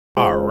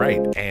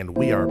right, and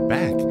we are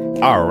back.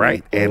 All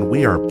right, and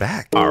we are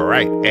back. All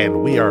right,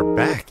 and we are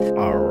back.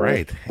 All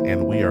right,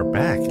 and we are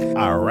back.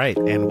 All right,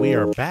 and we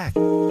are back.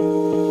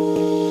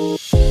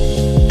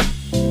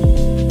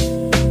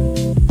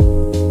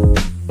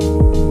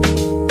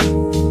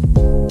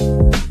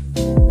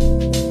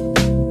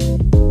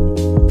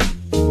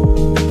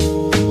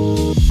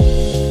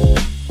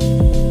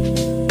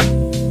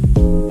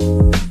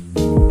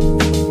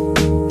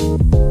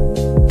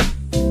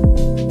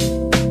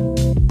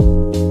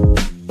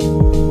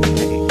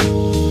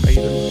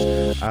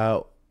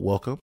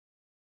 Welcome.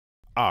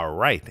 All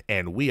right,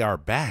 and we are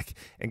back.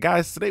 And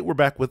guys, today we're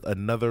back with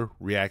another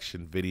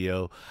reaction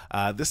video.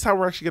 This time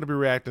we're actually going to be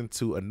reacting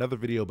to another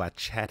video by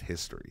Chat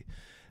History.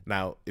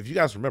 Now, if you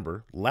guys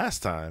remember,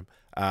 last time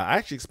I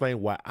actually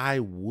explained why I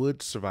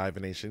would survive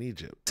in ancient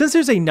Egypt. Since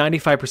there's a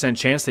 95%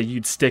 chance that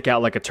you'd stick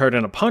out like a turd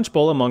in a punch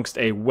bowl amongst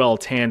a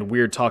well-tanned,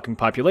 weird-talking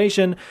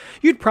population,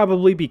 you'd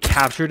probably be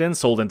captured and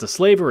sold into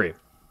slavery.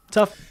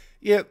 Tough.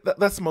 Yeah,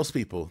 that's most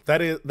people.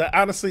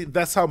 Honestly,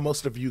 that's how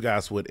most of you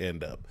guys would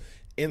end up.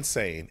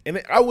 Insane.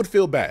 And I would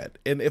feel bad.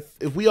 And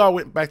if we all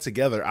went back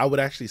together, I would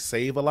actually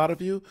save a lot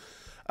of you.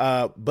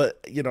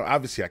 But, you know,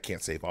 obviously I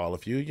can't save all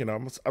of you. You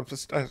know,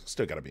 I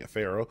still got to be a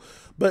pharaoh.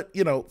 But,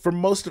 you know, for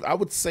most of I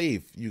would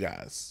save you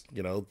guys.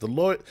 You know,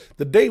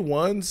 the day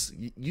ones,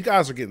 you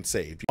guys are getting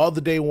saved. All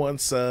the day one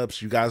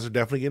subs, you guys are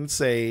definitely getting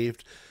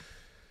saved.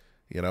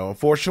 You know,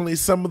 unfortunately,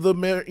 some of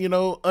the, you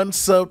know,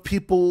 unsub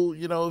people,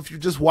 you know, if you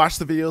just watch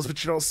the videos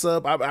but you don't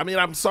sub, I mean,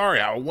 I'm sorry.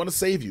 I want to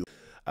save you.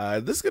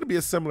 This is going to be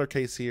a similar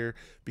case here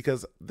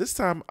because this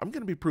time I'm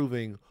going to be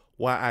proving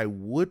why I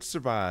would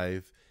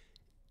survive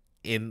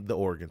in the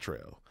Oregon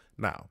Trail.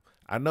 Now,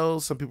 I know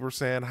some people are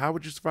saying, how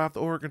would you survive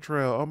the Oregon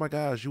Trail? Oh my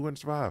gosh, you wouldn't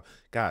survive.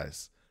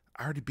 Guys,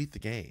 I already beat the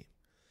game.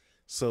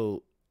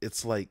 So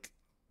it's like,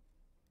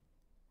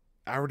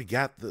 I already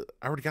got the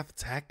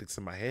tactics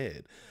in my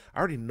head. I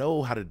already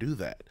know how to do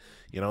that.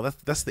 You know,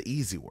 that's the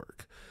easy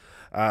work.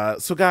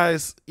 So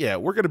guys, yeah,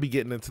 we're going to be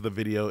getting into the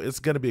video. It's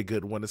going to be a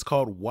good one. It's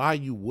called Why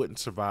You Wouldn't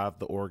Survive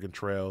the Oregon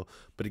Trail.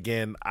 But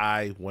again,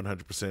 I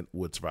 100%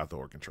 would survive the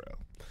Oregon Trail.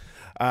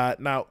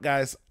 Now,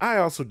 guys, I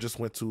also just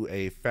went to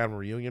a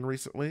family reunion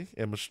recently.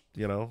 Emma,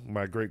 you know,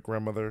 my great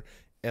grandmother,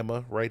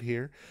 Emma, right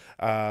here.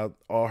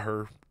 All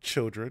her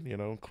children, you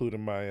know,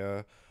 including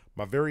my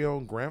my very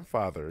own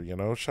grandfather, you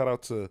know. Shout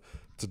out to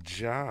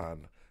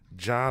John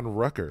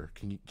Rucker.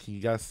 Can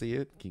you guys see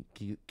it? Can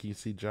you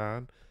see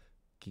John?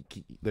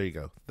 There you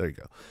go. There you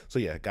go. So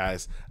yeah,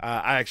 guys,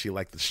 I actually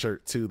like the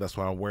shirt too. That's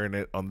why I'm wearing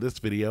it on this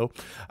video.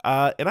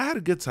 And I had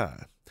a good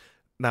time.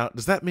 Now,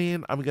 does that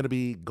mean I'm going to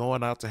be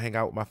going out to hang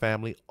out with my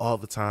family all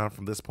the time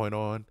from this point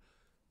on?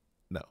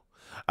 No.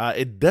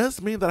 It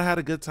does mean that I had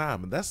a good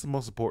time, and that's the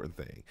most important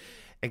thing.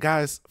 And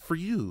guys, for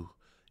you,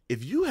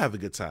 if you have a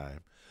good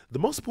time, the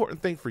most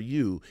important thing for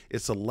you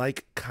is to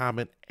like,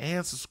 comment,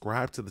 and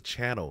subscribe to the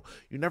channel.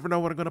 You never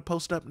know what I'm going to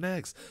post up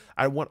next.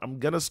 I'm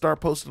going to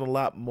start posting a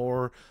lot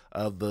more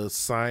of the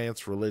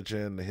science,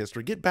 religion, the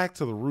history. Get back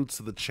to the roots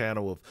of the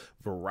channel of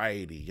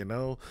variety, you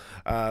know?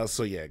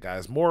 So yeah,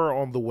 guys, more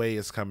on the way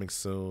is coming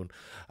soon.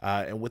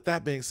 And with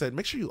that being said,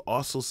 make sure you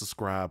also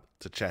subscribe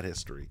to Chat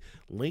History.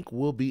 Link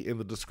will be in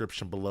the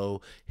description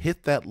below.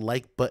 Hit that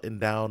like button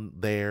down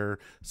there,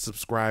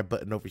 subscribe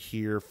button over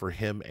here for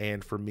him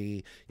and for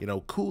me. You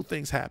know, cool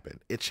things happen.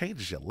 It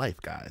changes your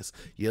life, guys.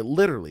 You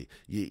literally,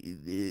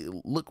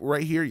 you look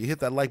right here, you hit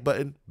that like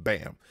button,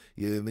 bam.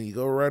 And then you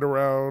go right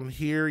around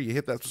here, you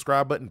hit that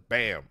subscribe button,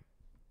 bam.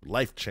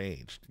 Life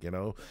changed, you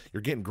know.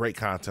 You're getting great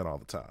content all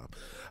the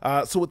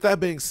time. So with that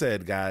being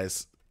said,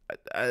 guys,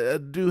 I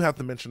do have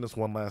to mention this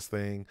one last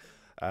thing.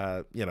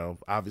 You know,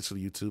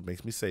 obviously YouTube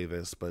makes me say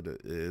this, but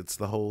it's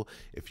the whole,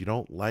 if you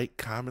don't like,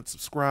 comment,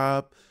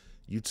 subscribe,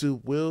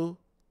 YouTube will,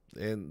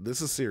 and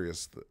this is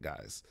serious,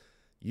 guys,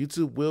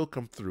 YouTube will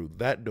come through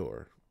that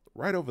door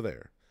right over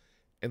there,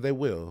 and they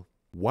will.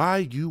 Why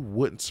you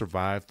wouldn't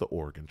survive the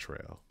Oregon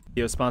Trail.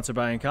 Video sponsored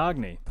by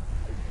Incogni.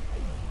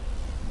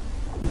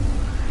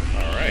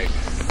 All right.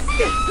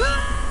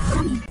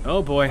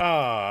 Oh boy.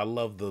 I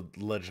love the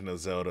Legend of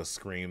Zelda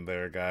scream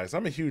there, guys.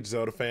 I'm a huge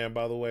Zelda fan,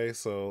 by the way,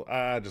 so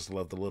I just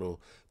love the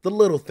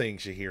little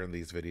things you hear in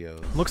these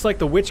videos. Looks like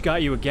the witch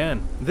got you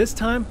again. This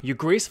time, you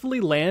gracefully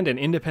land in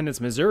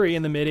Independence, Missouri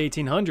in the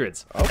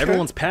mid-1800s. Okay.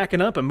 Everyone's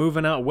packing up and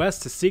moving out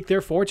west to seek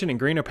their fortune in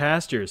greener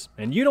pastures,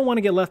 and you don't want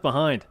to get left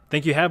behind.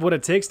 Think you have what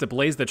it takes to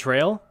blaze the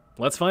trail?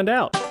 Let's find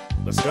out.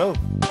 Let's go.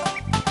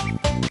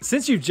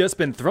 Since you've just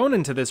been thrown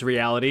into this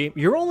reality,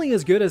 you're only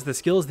as good as the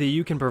skills that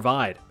you can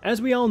provide.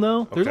 As we all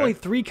know, there's only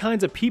 3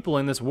 kinds of people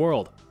in this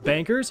world: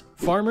 bankers,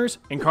 farmers,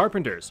 and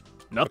carpenters.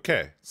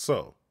 Okay,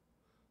 so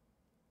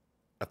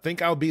I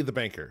think I'll be the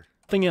banker.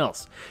 Nothing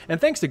else.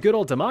 And thanks to good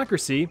old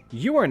democracy,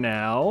 you are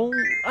now,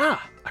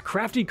 a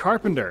crafty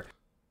carpenter.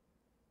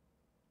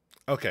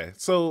 Okay,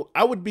 so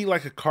I would be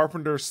like a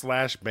carpenter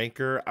slash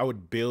banker. I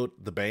would build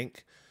the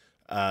bank.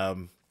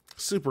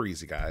 Super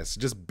easy, guys.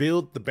 Just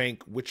build the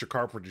bank with your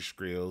carpentry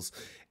skills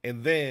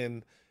and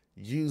then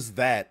use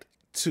that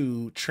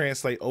to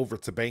translate over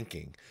to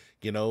banking.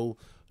 You know,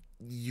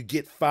 you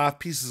get 5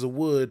 pieces of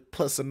wood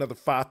plus another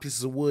 5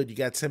 pieces of wood, you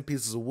got 10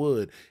 pieces of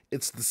wood.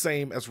 It's the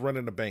same as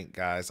running a bank,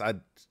 guys.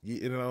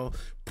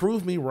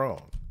 Prove me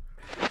wrong.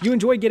 You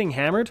enjoy getting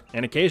hammered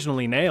and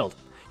occasionally nailed.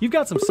 You've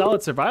got some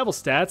solid survival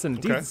stats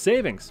and decent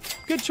savings.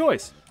 Good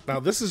choice. Now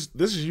this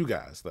is you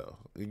guys though.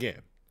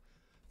 Again,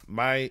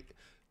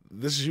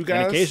 this is you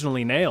guys. And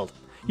occasionally nailed.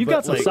 You've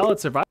got some solid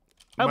survival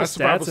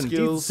stats and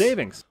decent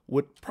savings.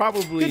 Would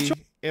probably,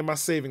 and my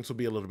savings would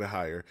be a little bit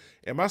higher.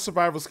 And my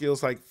survival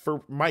skills, like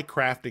for my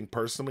crafting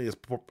personally,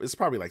 is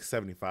probably like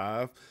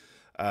 75.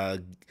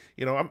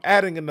 I'm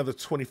adding another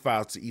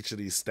 25 to each of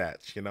these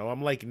stats.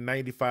 I'm like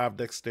 95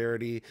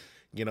 dexterity,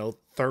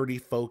 30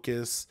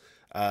 focus,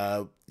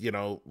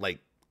 like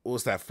what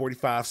was that,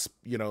 45,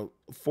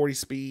 40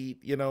 speed,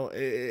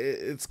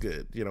 it's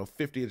good.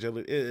 50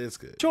 agility, it's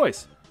good.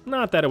 Choice.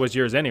 Not that it was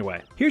yours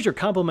anyway. Here's your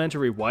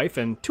complimentary wife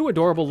and 2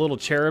 adorable little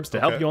cherubs to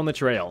help you on the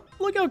trail.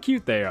 Look how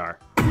cute they are.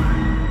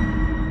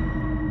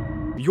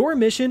 Your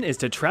mission is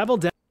to travel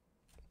down.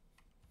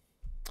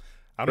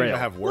 I don't even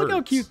have words. Look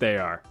how cute they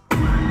are.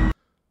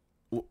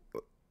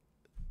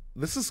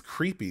 This is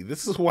creepy.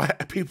 This is why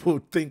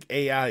people think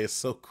AI is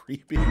so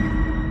creepy.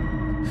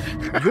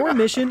 Your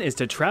mission is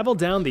to travel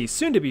down the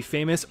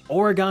soon-to-be-famous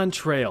Oregon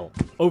Trail.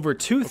 Over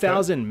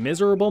 2,000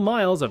 miserable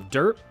miles of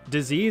dirt,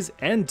 disease,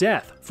 and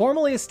death,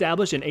 formally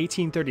established in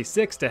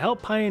 1836 to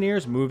help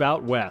pioneers move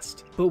out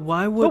west. But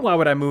why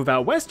would I move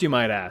out west, you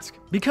might ask?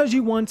 Because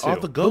you want to. All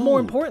the gold. But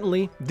more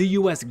importantly, the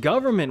US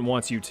government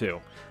wants you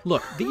to.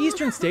 Look, the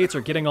eastern states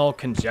are getting all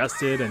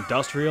congested,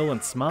 industrial,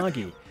 and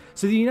smoggy.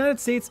 So the United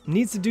States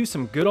needs to do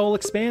some good old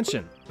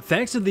expansion.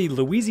 Thanks to the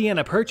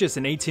Louisiana Purchase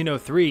in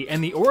 1803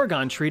 and the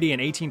Oregon Treaty in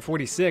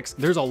 1846,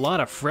 there's a lot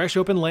of fresh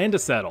open land to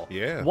settle.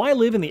 Yeah. Why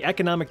live in the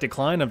economic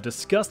decline of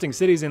disgusting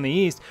cities in the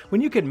East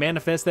when you could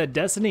manifest that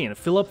destiny and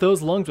fill up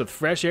those lungs with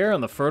fresh air on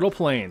the fertile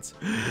plains?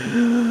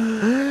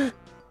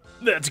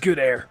 That's good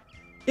air.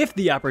 If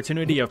the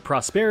opportunity of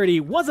prosperity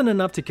wasn't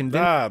enough to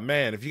convince...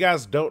 man, if you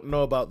guys don't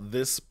know about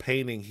this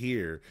painting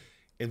here,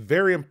 and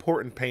very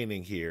important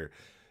painting here,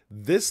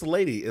 this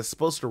lady is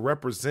supposed to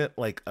represent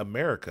like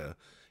America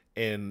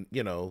and,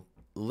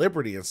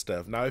 liberty and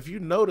stuff. Now, if you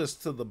notice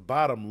to the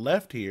bottom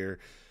left here,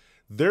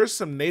 there's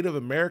some Native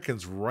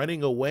Americans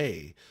running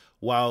away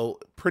while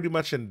pretty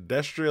much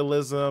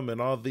industrialism and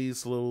all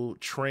these little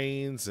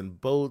trains and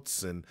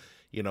boats and,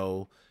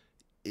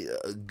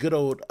 good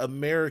old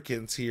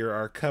Americans here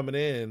are coming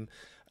in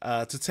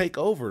to take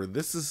over.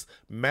 This is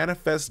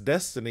manifest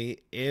destiny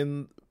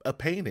in a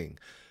painting.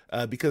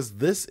 Because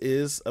this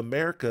is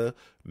America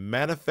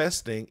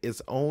manifesting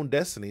its own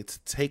destiny to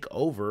take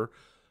over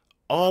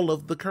all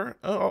of the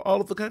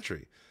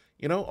country.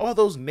 All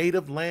those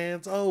native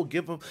lands. Oh,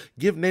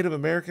 give Native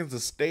Americans a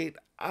state.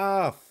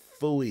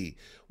 Phooey.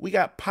 We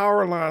got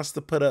power lines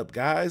to put up,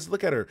 guys.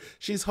 Look at her.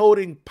 She's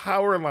holding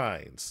power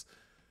lines.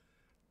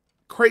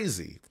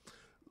 Crazy.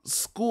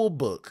 School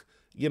book.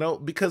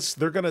 Because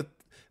they're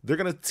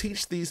gonna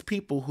teach these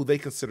people who they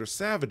consider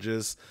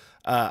savages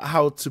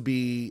how to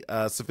be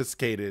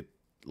sophisticated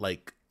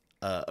like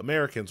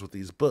Americans with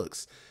these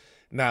books.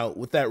 Now,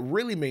 what that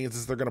really means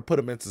is they're going to put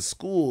them into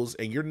schools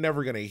and you're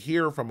never going to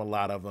hear from a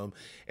lot of them.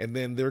 And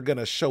then they're going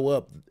to show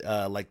up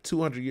like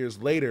 200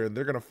 years later and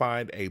they're going to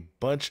find a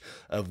bunch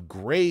of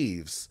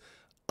graves,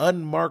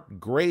 unmarked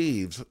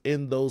graves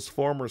in those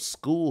former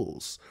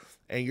schools.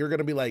 And you're going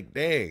to be like,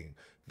 dang,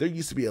 there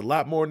used to be a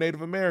lot more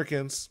Native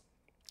Americans.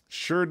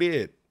 Sure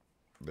did.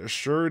 They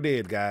sure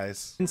did,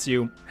 guys.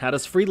 How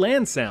does free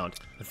land sound?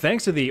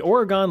 Thanks to the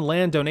Oregon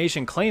Land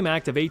Donation Claim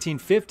Act of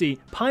 1850,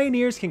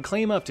 pioneers can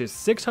claim up to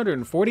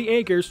 640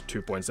 acres,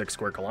 2.6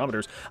 square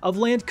kilometers, of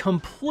land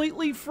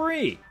completely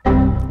free.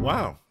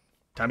 Wow.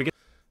 Time to get...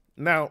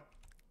 Now,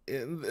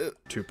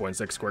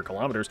 2.6 square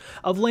kilometers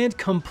of land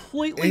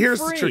completely free. Here's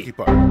the tricky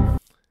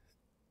part.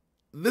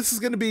 This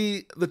is going to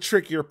be the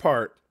trickier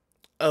part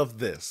of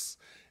this.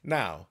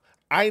 Now,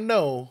 I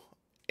know...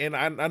 And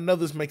I know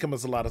this may come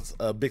as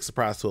a big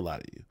surprise to a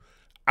lot of you.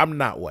 I'm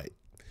not white.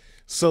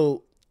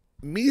 So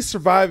me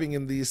surviving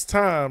in these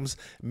times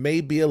may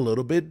be a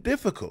little bit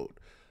difficult.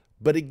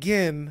 But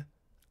again,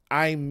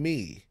 I'm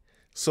me.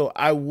 So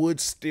I would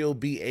still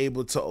be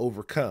able to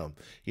overcome.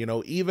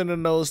 Even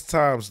in those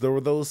times, there were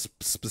those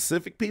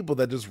specific people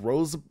that just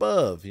rose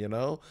above,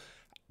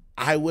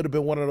 I would have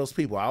been one of those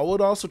people. I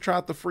would also try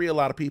to free a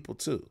lot of people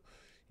too.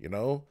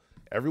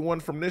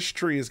 Everyone from this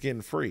tree is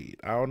getting freed.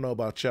 I don't know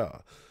about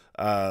y'all.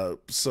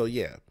 So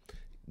yeah,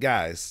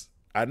 guys,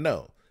 I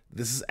know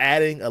this is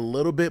adding a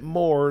little bit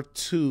more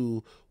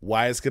to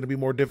why it's going to be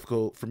more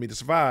difficult for me to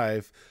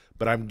survive,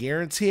 but I'm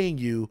guaranteeing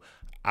you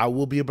I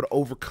will be able to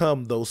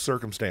overcome those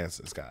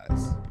circumstances,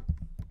 guys.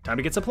 Time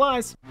to get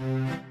supplies.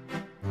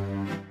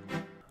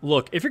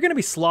 Look, if you're going to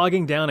be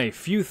slogging down a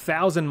few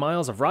thousand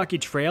miles of rocky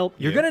trail,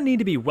 you're going to need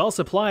to be well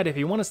supplied if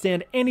you want to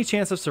stand any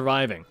chance of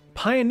surviving.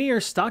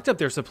 Pioneers stocked up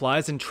their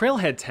supplies in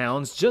trailhead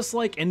towns just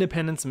like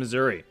Independence,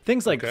 Missouri.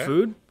 Things like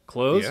food,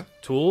 clothes,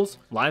 tools,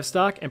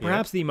 livestock, and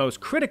perhaps the most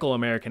critical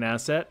American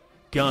asset,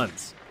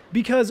 guns.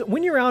 Because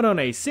when you're out on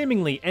a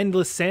seemingly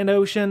endless sand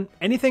ocean,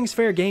 anything's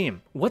fair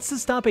game. What's to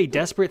stop a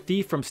desperate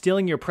thief from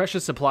stealing your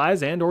precious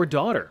supplies and or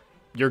daughter?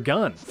 Your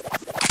gun.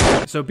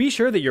 So be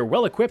sure that you're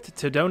well equipped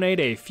to donate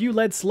a few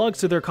lead slugs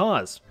to their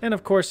cause. And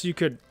of course, you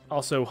could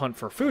also hunt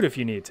for food if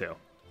you need to.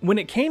 When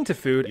it came to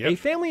food, a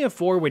family of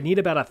 4 would need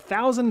about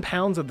 1,000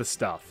 pounds of the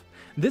stuff.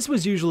 This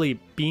was usually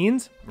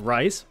beans,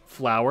 rice,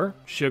 flour,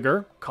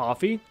 sugar,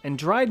 coffee, and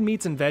dried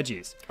meats and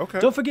veggies.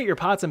 Okay. Don't forget your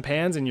pots and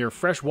pans and your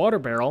fresh water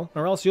barrel,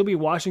 or else you'll be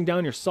washing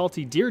down your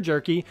salty deer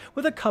jerky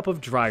with a cup of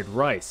dried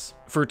rice.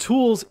 For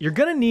tools, you're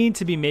gonna need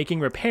to be making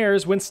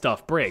repairs when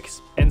stuff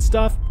breaks, and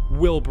stuff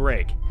will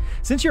break.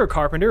 Since you're a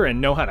carpenter and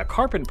know how to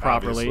carpent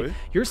properly,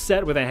 Obviously. you're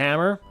set with a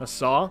hammer, a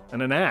saw,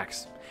 and an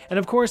axe. And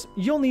of course,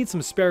 you'll need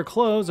some spare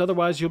clothes,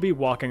 otherwise you'll be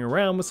walking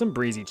around with some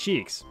breezy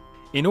cheeks.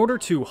 In order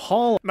to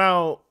haul...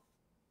 Now,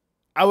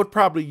 I would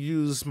probably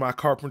use my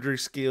carpentry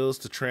skills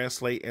to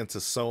translate into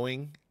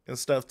sewing and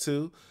stuff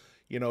too.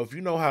 You know, if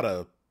you know how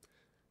to,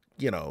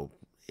 you know,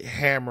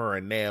 hammer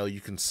and nail,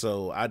 you can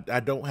sew. I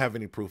don't have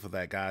any proof of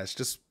that, guys.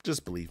 Just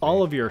believe me.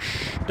 all of your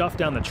stuff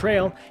down the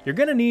trail, you're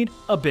gonna need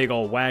a big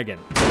old wagon.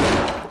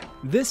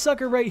 This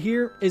sucker right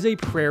here is a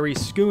prairie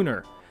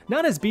schooner.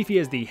 Not as beefy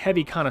as the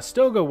heavy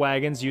Conestoga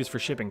wagons used for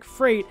shipping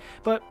freight,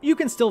 but you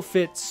can still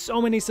fit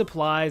so many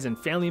supplies and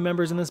family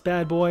members in this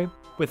bad boy.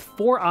 With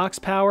 4 ox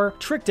power,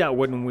 tricked out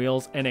wooden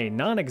wheels, and a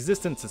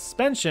non-existent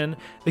suspension,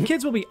 the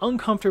kids will be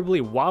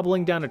uncomfortably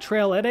wobbling down a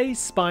trail at a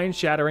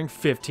spine-shattering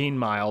 15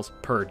 miles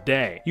per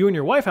day. You and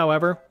your wife,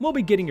 however, will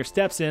be getting your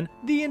steps in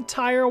the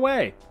entire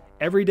way.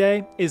 Every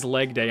day is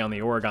leg day on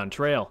the Oregon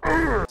Trail.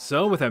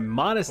 So with a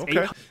modest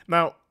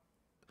Now,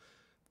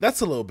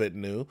 that's a little bit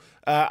new.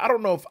 I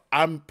don't know if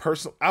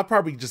I'll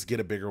probably just get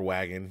a bigger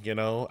wagon, you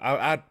know?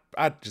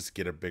 I'd just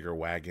get a bigger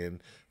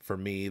wagon for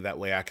me. That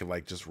way I could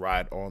like just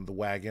ride on the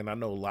wagon. I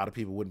know a lot of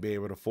people wouldn't be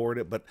able to afford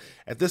it, but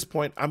at this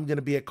point, I'm going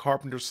to be a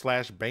carpenter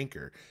 /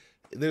 banker.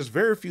 There's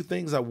very few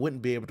things I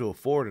wouldn't be able to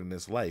afford in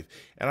this life.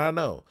 And I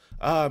know,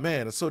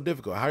 man, it's so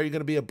difficult. How are you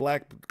going to be a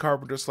black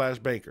carpenter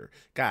 / banker?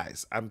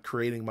 Guys, I'm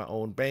creating my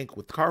own bank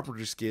with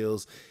carpentry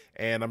skills,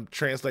 and I'm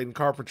translating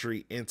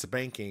carpentry into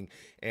banking,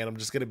 and I'm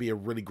just going to be a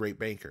really great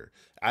banker.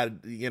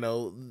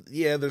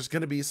 Yeah, there's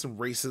going to be some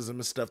racism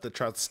and stuff that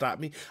tries to stop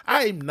me.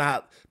 I'm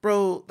not,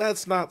 bro,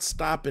 that's not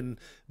stopping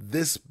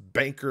this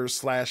banker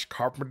 /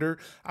 carpenter.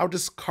 I'll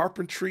just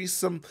carpentry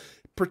some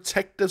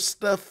protective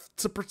stuff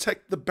to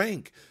protect the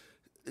bank.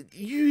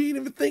 You didn't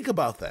even think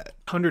about that.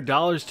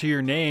 $100 to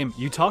your name,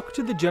 you talk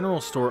to the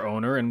general store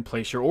owner and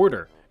place your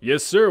order.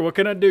 Yes, sir, what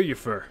can I do you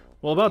for?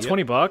 Well, about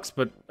 20 bucks,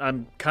 but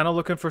I'm kind of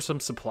looking for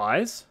some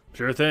supplies.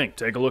 Sure thing,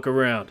 take a look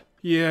around.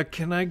 Yeah,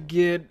 can I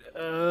get,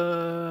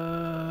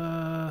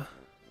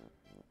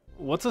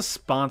 what's a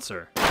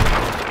sponsor?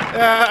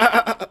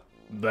 That.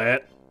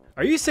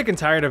 Are you sick and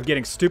tired of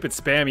getting stupid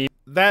spam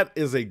That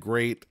is a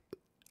great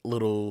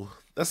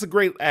that's a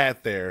great ad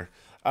there.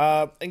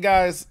 And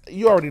guys,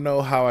 you already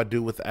know how I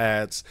do with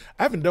ads.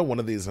 I haven't done one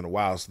of these in a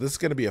while, so this is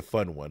going to be a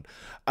fun one.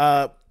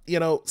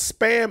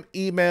 Spam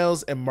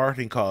emails and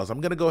marketing calls. I'm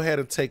going to go ahead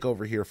and take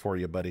over here for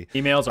you, buddy.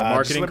 Emails or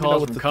marketing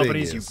calls from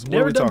companies you've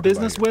never done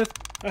business with?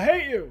 I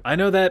hate you. I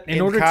know that in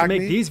order to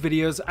make these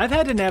videos, I've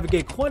had to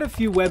navigate quite a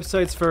few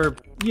websites for,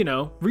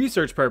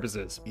 research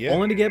purposes.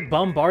 Only to get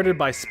bombarded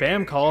by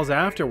spam calls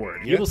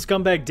afterward. Evil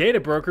scumbag data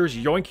brokers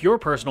yoink your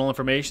personal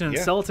information and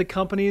sell it to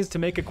companies to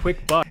make a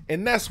quick buck.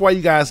 And that's why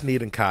you guys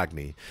need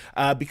Incogni,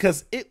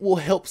 because it will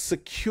help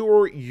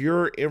secure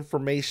your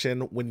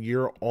information when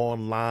you're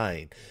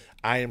online.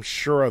 I am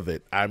sure of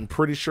it. I'm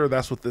pretty sure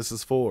that's what this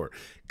is for.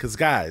 Because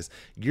guys,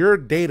 your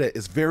data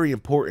is very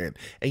important.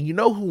 And you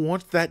know who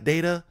wants that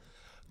data?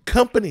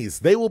 Companies.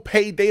 They will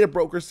pay data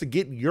brokers to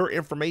get your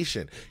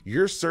information,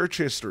 your search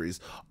histories,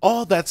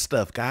 all that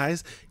stuff,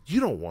 guys.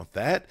 You don't want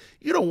that.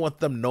 You don't want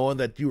them knowing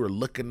that you were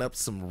looking up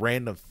some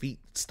random feet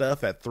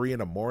stuff at 3 in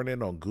the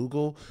morning on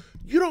Google.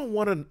 You don't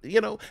want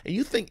to, and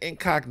you think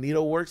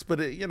incognito works, but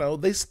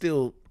they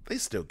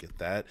still get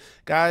that,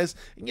 guys.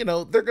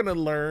 They're gonna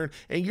learn,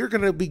 and you're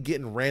gonna be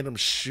getting random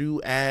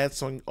shoe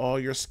ads on all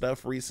your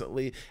stuff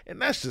recently,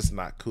 and that's just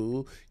not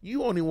cool.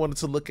 You only wanted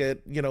to look at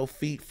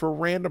feet for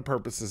random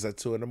purposes at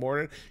 2 in the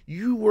morning.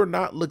 You were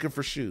not looking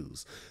for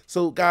shoes.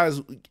 So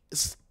guys,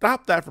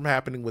 stop that from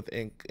happening with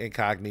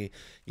Incogni.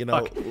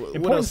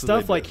 Important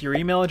stuff like your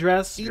email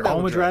address, your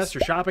home address,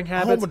 your shopping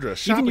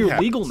habits, even your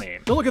legal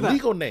name. Don't look at that.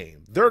 Legal name.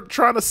 They're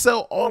trying to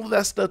sell all of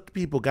that stuff to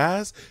people,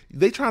 guys.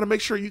 They trying to make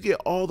sure you get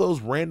all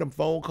those random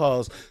phone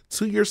calls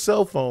to your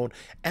cell phone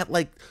at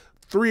like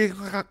 3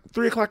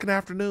 o'clock in the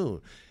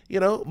afternoon.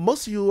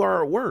 Most of you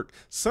are at work.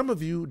 Some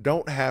of you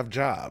don't have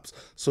jobs.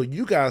 So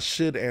you guys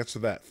should answer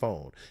that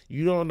phone.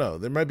 You don't know.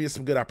 There might be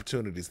some good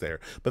opportunities there.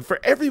 But for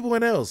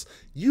everyone else,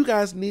 you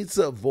guys need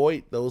to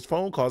avoid those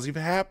phone calls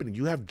even happening.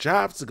 You have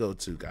jobs to go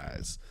to,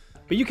 guys.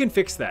 But you can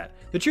fix that.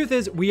 The truth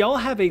is, we all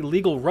have a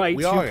legal right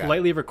to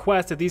politely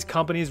request that these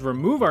companies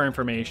remove our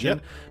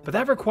information, but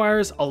that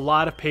requires a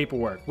lot of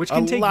paperwork, which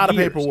can take years. A lot of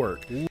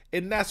paperwork.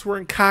 And that's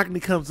where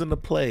Incogni comes into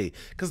play,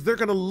 because they're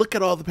going to look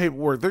at all the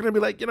paperwork. They're going to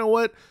be like, you know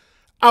what?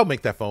 I'll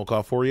make that phone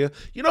call for you.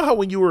 You know how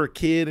when you were a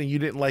kid and you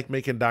didn't like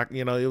making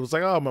it was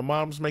like, oh, my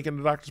mom's making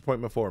a doctor's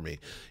appointment for me,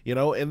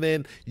 and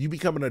then you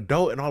become an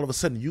adult and all of a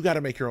sudden you got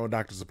to make your own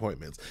doctor's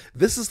appointments.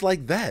 This is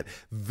like that.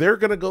 They're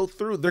going to go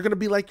through, they're going to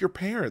be like your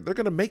parent. They're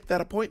going to make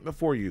that appointment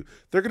for you.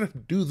 They're going to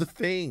do the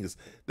things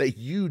that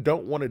you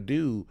don't want to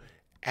do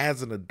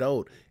as an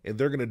adult, and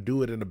they're going to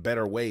do it in a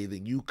better way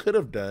than you could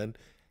have done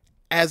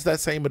as that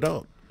same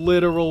adult.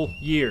 Literal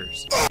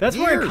years. That's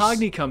where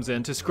Incogni comes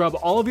in to scrub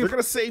all of your... They're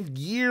going to save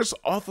years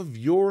off of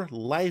your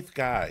life,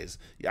 guys.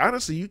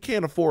 Honestly, you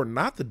can't afford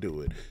not to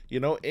do it.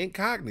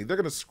 Incogni. They're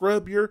going to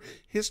scrub your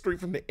history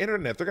from the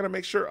internet. They're going to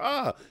make sure,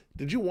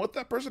 did you want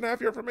that person to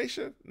have your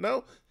information?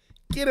 No?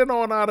 Get it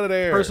on out of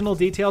there. Personal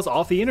details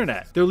off the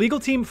internet. Their legal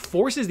team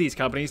forces these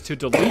companies to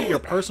delete your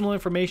personal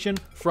information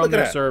from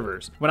their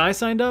servers. When I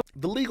signed up,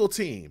 their legal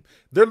team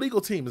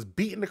is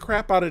beating the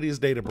crap out of these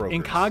data brokers.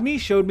 Incogni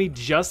showed me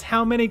just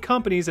how many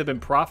companies have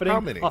been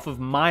profiting off of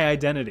my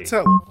identity.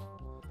 Tell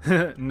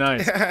them.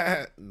 Nice.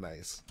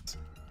 Nice.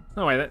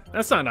 Oh wait,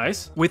 that's not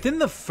nice. Within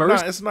the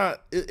first... No, it's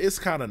not. It's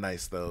kind of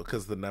nice though,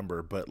 because the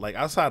number. But like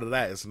outside of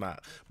that, it's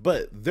not.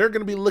 But they're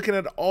gonna be looking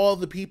at all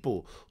the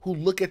people who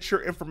look at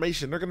your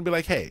information. They're gonna be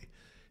like, "Hey,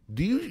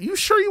 do you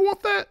sure you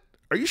want that?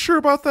 Are you sure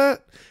about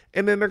that?"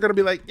 And then they're gonna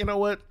be like, "You know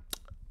what?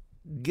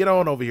 Get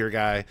on over here,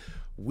 guy.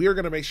 We're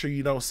going to make sure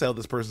you don't sell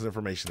this person's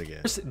information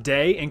again." First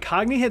day,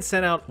 Incogni had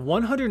sent out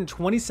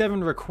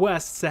 127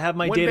 requests to have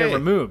my data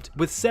removed,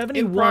 with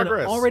 71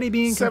 already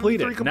being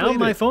completed. Now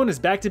my phone is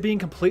back to being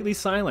completely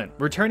silent,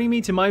 returning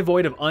me to my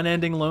void of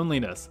unending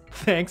loneliness.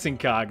 Thanks,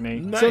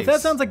 Incogni. Nice. So if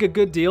that sounds like a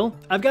good deal,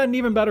 I've got an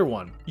even better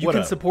one. You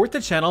can support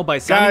the channel by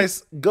signing...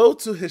 Guys, go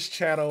to his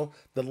channel.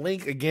 The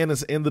link, again,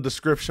 is in the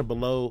description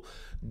below.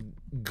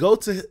 Go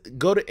to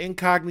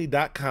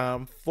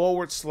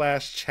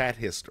incogni.com/chat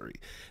history.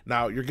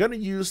 Now, you're going to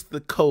use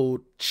the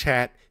code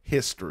chat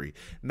history.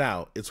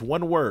 Now, it's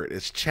one word.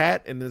 It's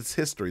chat and it's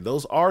history.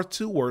 Those are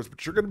two words,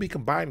 but you're going to be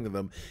combining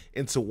them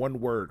into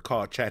one word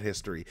called chat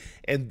history.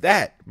 And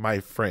that, my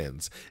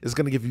friends, is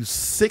going to give you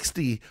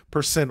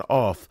 60%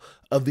 off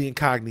of the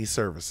Incogni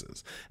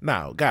services.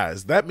 Now,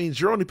 guys, that means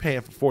you're only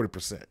paying for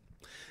 40%.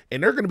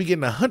 And they're going to be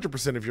getting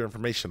 100% of your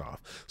information off.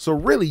 So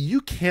really,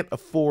 you can't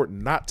afford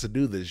not to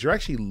do this. You're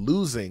actually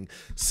losing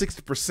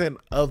 60%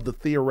 of the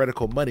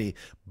theoretical money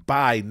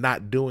by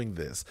not doing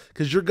this,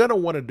 because you're going to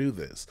want to do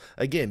this.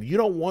 Again, you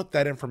don't want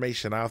that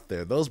information out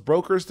there. Those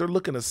brokers, they're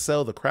looking to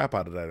sell the crap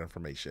out of that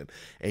information.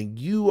 And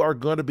you are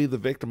going to be the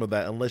victim of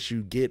that unless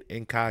you get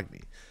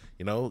Incogni.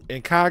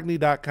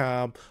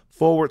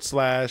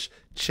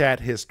 Incogni.com/chat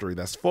history.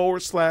 That's /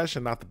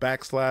 and not the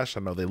backslash. I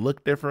know they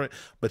look different,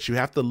 but you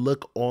have to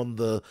look on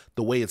the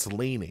way it's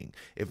leaning.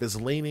 If it's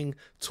leaning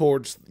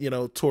towards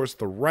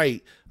the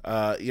right,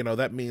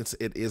 that means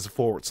it is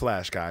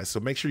 / guys. So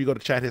make sure you go to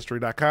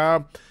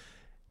chathistory.com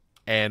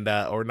and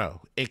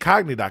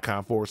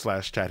incogni.com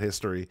 / chat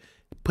history.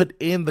 Put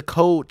in the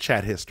code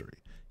chat history.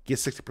 Get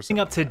 60%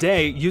 up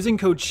today using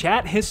code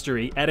chat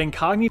history at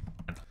Incogni.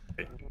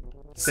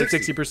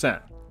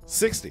 60%.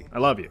 60. I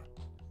love you.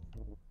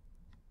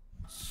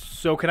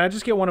 So can I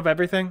just get one of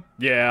everything?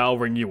 Yeah, I'll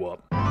ring you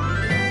up.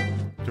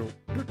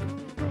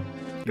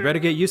 You better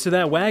get used to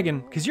that wagon,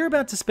 because you're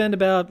about to spend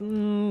about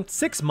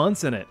 6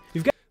 months in it.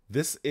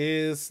 This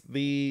is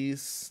the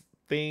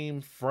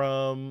theme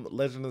from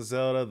Legend of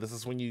Zelda. This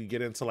is when you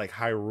get into like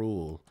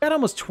Hyrule. Got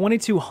almost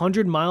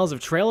 2,200 miles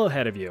of trail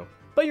ahead of you,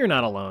 but you're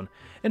not alone.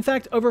 In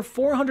fact, over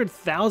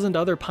 400,000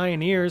 other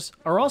pioneers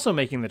are also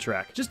making the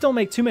trek. Just don't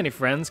make too many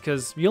friends,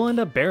 because you'll end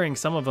up burying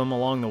some of them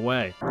along the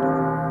way.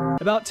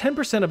 About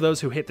 10% of those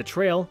who hit the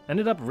trail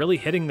ended up really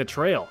hitting the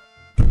trail.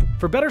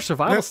 For better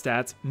survival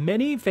stats,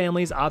 many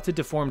families opted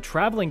to form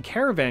traveling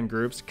caravan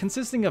groups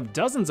consisting of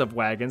dozens of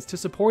wagons to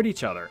support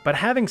each other. But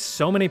having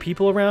so many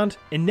people around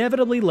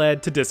inevitably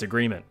led to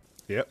disagreement.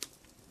 Yep.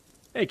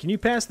 Hey, can you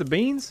pass the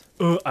beans?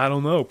 I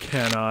don't know,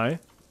 can I?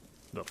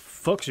 The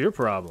fuck's your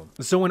problem?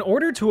 So in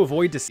order to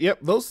avoid Yep,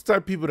 those are the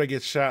type of people that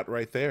get shot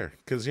right there.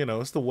 Because,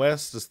 it's the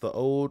West, it's the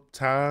old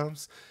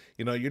times.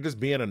 You're just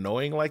being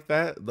annoying like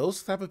that.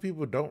 Those type of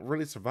people don't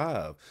really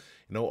survive.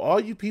 All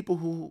you people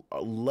who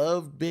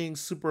love being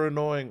super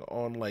annoying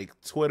on like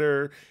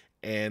Twitter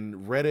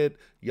and Reddit,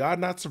 y'all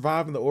not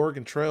surviving the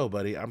Oregon Trail,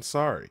 buddy. I'm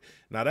sorry.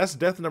 Now that's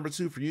death number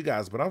 2 for you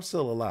guys, but I'm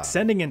still alive.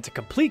 Sending into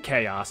complete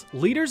chaos,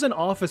 leaders and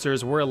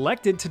officers were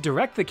elected to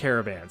direct the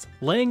caravans,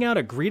 laying out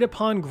agreed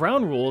upon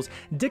ground rules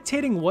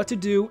dictating what to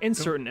do in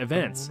certain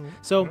events.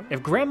 So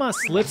if grandma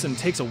slips and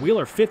takes a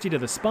wheeler 50 to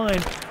the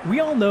spine,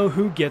 we all know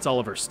who gets all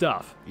of her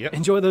stuff. Yep.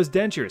 Enjoy those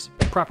dentures.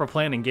 Proper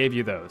planning gave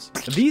you those.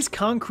 These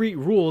concrete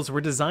rules were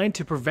designed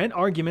to prevent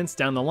arguments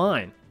down the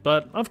line.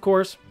 But, of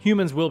course,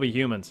 humans will be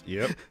humans.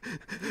 Yep.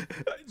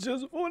 I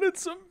just wanted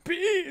some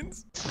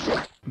beans.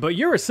 But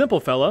you're a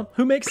simple fella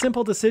who makes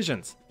simple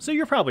decisions, so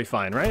you're probably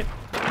fine, right?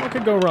 What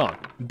could go wrong?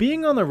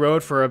 Being on the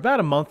road for about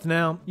a month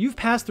now, you've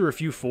passed through a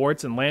few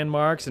forts and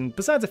landmarks, and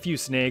besides a few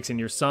snakes and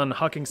your son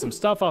hucking some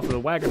stuff off of the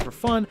wagon for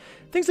fun,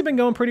 things have been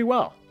going pretty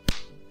well.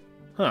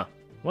 Huh.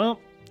 Well,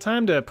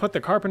 Time to put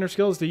the carpenter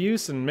skills to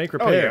use and make Oh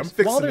repairs. yeah, I'm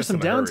fixing While there's this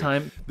some in a hurry.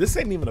 downtime, This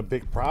ain't even a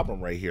big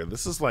problem right here.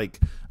 This is like,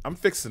 I'm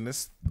fixing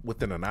this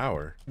within an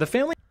hour. the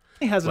family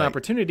has an Like,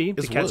 opportunity to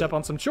it's catch wood. up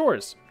on some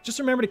chores. Just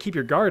remember to keep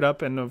your guard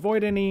up and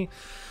avoid any,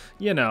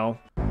 you know.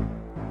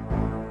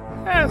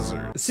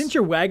 Hazards. Since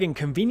your wagon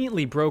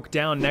conveniently broke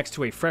down next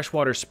to a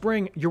freshwater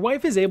spring, your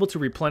wife is able to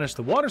replenish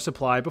the water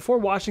supply before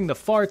washing the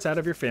farts out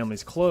of your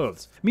family's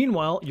clothes.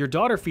 Meanwhile, your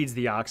daughter feeds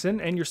the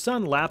oxen and your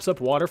son laps up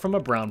water from a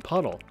brown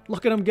puddle.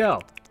 Look at him go.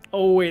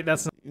 Oh wait,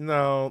 that's not.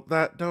 No,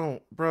 that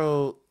don't,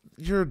 bro.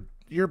 You're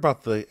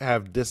about to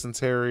have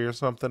dysentery or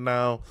something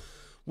now.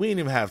 We ain't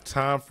even have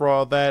time for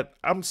all that.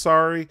 I'm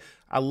sorry.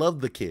 I love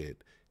the kid.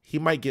 He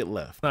might get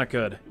left. Not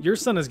good. Your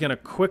son is going to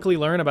quickly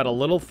learn about a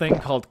little thing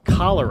called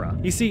cholera.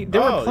 You see,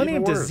 there were plenty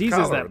of even worse, diseases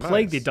cholera, that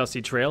plagued the nice.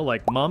 dusty trail,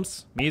 like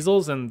mumps,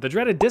 measles, and the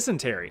dreaded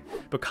dysentery.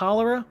 But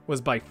cholera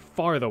was by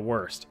far the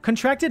worst.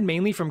 Contracted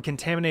mainly from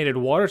contaminated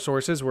water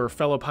sources where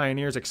fellow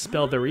pioneers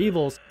expelled their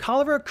evils,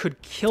 cholera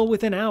could kill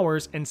within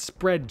hours and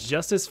spread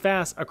just as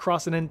fast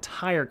across an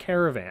entire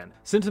caravan.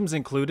 Symptoms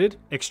included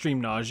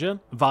extreme nausea,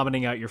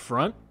 vomiting out your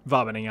front,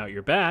 vomiting out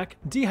your back,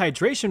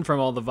 dehydration from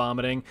all the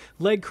vomiting,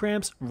 leg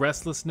cramps,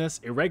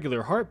 restlessness,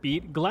 irregular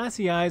heartbeat,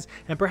 glassy eyes,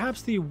 and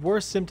perhaps the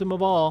worst symptom of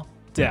all,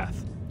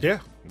 death. Yeah,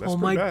 that's Oh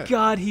pretty my bad.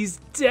 god, he's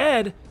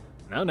dead!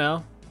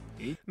 No.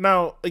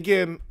 Now,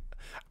 again,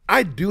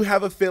 I do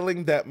have a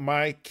feeling that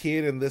my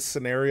kid in this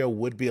scenario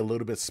would be a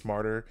little bit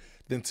smarter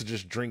than to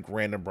just drink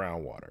random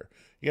brown water.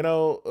 You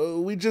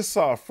know, we just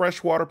saw a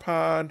freshwater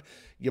pond.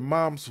 Your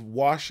mom's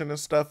washing and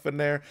stuff in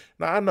there.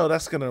 Now, I know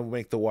that's going to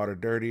make the water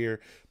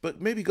dirtier,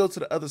 but maybe go to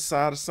the other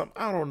side or something.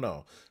 I don't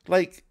know.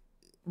 Like,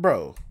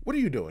 bro, what are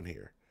you doing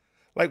here?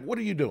 Like, what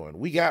are you doing?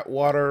 We got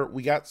water.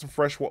 We got some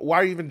fresh water. Why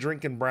are you even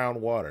drinking brown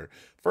water?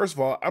 First of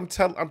all, I'm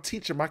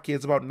teaching my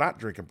kids about not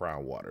drinking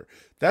brown water.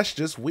 That's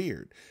just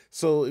weird.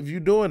 So if you're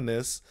doing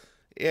this,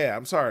 yeah,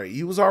 I'm sorry.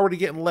 You was already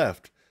getting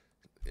left.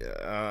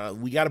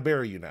 We got to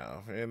bury you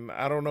now. And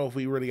I don't know if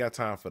we really got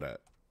time for that.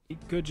 He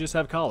could just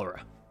have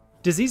cholera.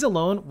 Disease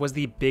alone was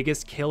the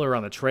biggest killer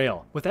on the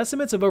trail, with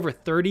estimates of over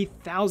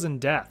 30,000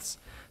 deaths.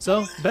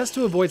 So, best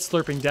to avoid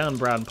slurping down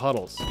brown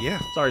puddles. Yeah.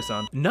 Sorry,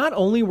 son. Not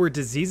only were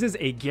diseases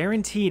a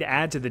guaranteed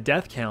add to the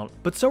death count,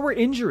 but so were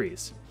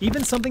injuries.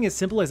 Even something as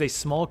simple as a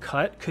small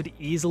cut could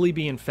easily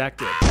be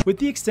infected, with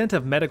the extent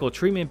of medical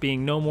treatment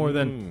being no more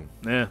than,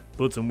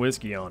 put some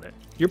whiskey on it.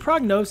 Your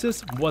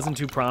prognosis wasn't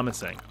too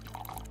promising.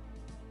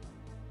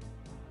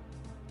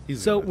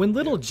 So when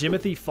little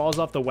Jimothy falls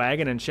off the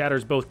wagon and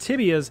shatters both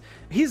tibias,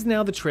 he's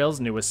now the trail's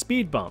newest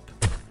speed bump.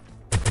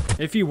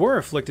 If you were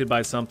afflicted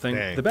by something,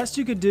 the best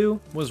you could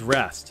do was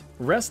rest.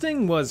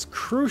 Resting was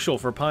crucial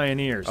for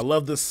pioneers. I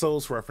love this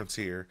Souls reference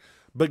here.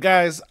 But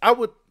guys, I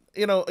would,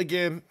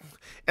 again,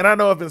 and I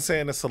know I've been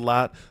saying this a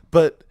lot,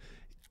 but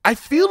I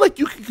feel like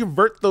you can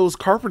convert those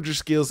carpenter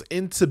skills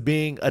into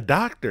being a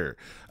doctor.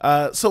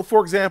 So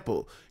for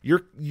example,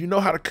 you know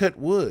how to cut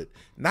wood.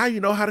 Now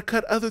you know how to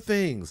cut other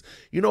things.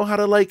 You know how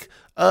to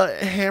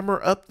hammer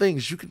up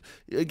things. You can,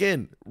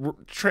 again,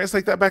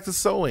 translate that back to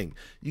sewing.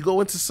 You go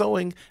into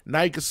sewing,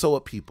 now you can sew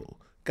up people.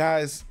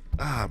 Guys,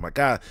 oh my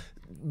God.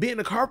 Being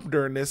a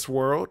carpenter in this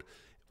world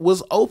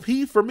was OP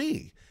for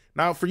me.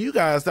 Now, for you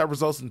guys, that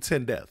results in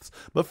 10 deaths.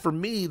 But for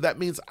me, that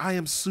means I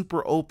am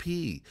super OP.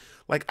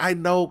 Like,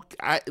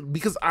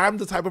 because I'm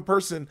the type of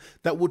person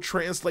that will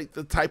translate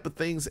the type of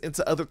things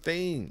into other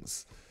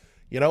things.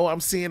 I'm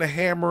seeing a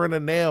hammer and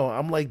a nail.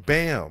 I'm like,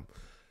 bam.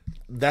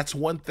 That's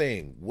one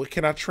thing. What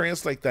can I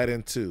translate that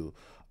into?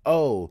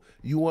 Oh,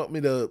 you want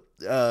me to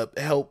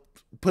help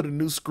put a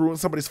new screw in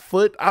somebody's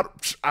foot?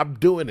 I'm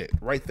doing it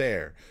right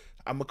there.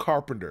 I'm a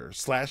carpenter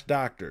 /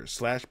 doctor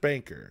 /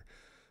 banker.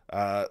 /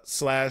 I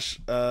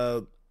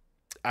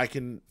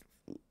can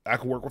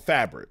work with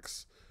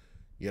fabrics,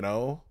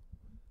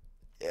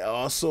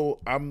 Also,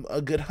 I'm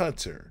a good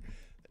hunter.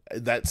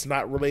 That's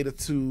not related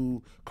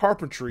to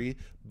carpentry,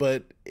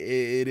 but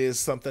it is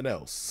something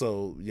else.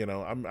 So,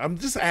 I'm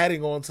just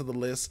adding on to the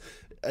list.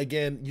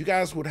 Again, you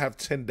guys would have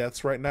 10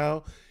 deaths right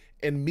now,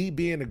 and me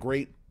being a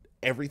great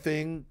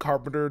everything,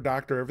 carpenter,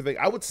 doctor, everything,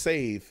 I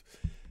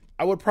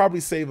would probably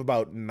save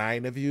about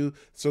 9 of you.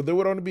 So there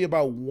would only be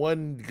about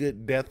 1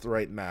 good death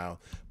right now.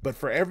 But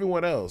for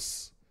everyone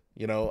else,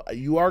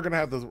 you are going to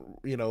have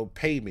to,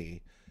 pay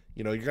me.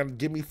 You're going to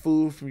give me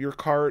food from your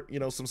cart,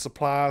 some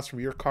supplies from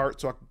your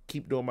cart so I can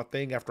keep doing my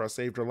thing after I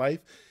saved your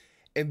life.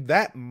 And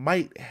that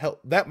might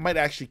help. That might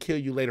actually kill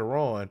you later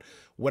on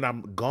when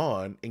I'm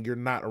gone and you're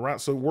not around.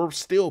 So we're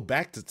still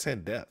back to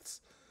 10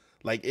 deaths.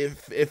 Like,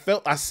 if it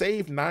felt I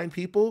saved 9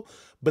 people,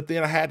 but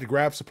then I had to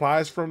grab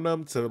supplies from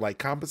them to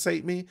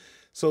compensate me.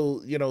 So,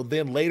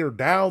 then later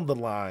down the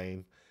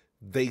line,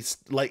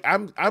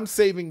 I'm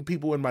saving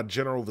people in my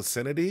general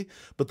vicinity,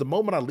 but the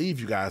moment I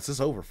leave you guys, it's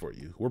over for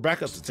you. We're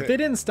back up to 10. If they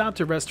didn't stop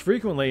to rest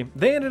frequently,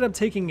 they ended up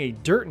taking a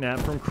dirt nap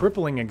from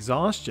crippling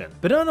exhaustion.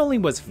 But not only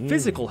was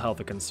physical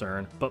health a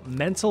concern, but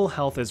mental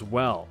health as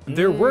well.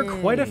 There were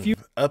quite a few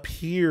up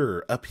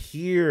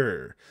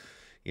here.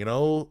 You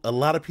know, a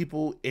lot of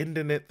people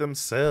ending it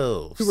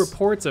themselves.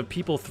 Reports of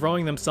people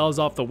throwing themselves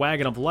off the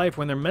wagon of life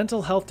when their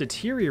mental health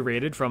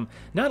deteriorated from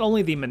not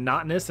only the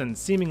monotonous and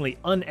seemingly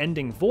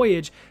unending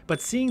voyage, but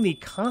seeing the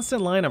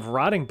constant line of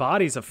rotting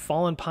bodies of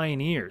fallen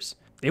pioneers.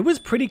 It was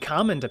pretty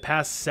common to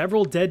pass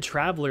several dead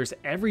travelers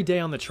every day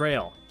on the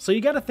trail, so you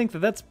gotta think that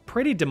that's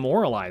pretty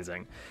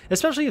demoralizing,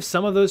 especially if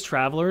some of those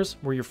travelers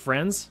were your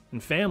friends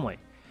and family.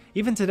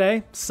 Even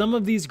today, some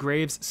of these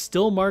graves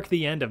still mark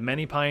the end of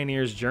many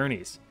pioneers'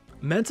 journeys.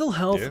 Mental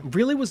health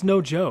really was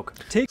no joke.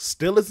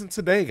 Still isn't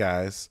today,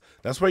 guys.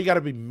 That's why you got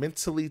to be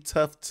mentally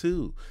tough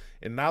too.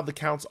 And now the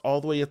count's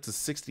all the way up to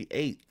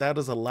 68. That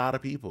is a lot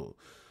of people.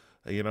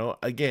 You know,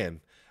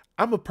 again,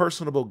 I'm a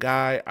personable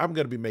guy. I'm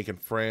going to be making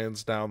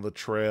friends down the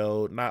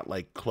trail, not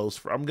like close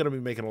friends. I'm going to be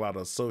making a lot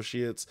of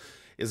associates.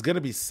 It's going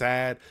to be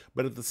sad,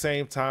 but at the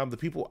same time, the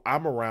people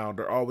I'm around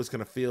are always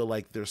going to feel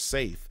like they're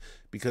safe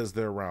because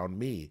they're around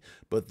me.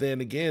 But then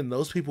again,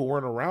 those people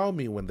weren't around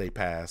me when they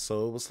passed,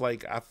 so it was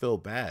like I feel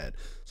bad.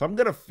 So I'm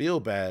going to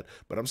feel bad,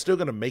 but I'm still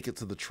going to make it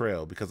to the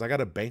trail because I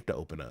got a bank to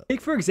open up.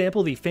 Take, for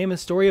example, the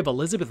famous story of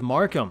Elizabeth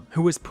Markham,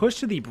 who was pushed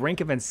to the brink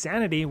of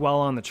insanity while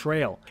on the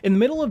trail. In the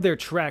middle of their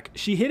trek,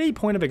 she hit a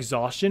point of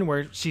exhaustion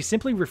where she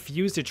simply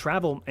refused to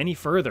travel any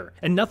further,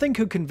 and nothing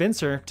could convince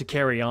her to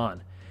carry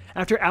on.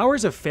 After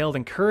hours of failed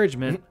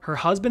encouragement, her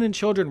husband and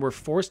children were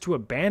forced to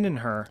abandon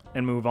her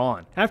and move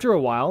on. After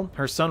a while,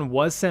 her son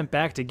was sent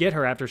back to get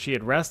her after she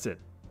had rested.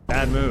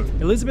 Bad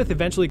move. Elizabeth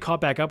eventually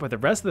caught back up with the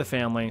rest of the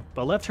family,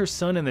 but left her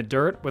son in the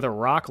dirt with a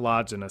rock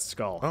lodged in his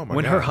skull.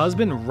 When her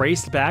husband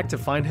raced back to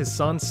find his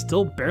son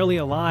still barely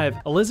alive,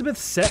 Elizabeth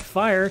set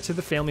fire to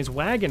the family's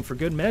wagon for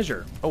good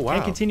measure. Oh, wow.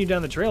 Can't continue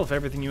down the trail if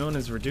everything you own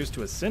is reduced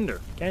to a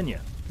cinder, can you?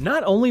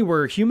 Not only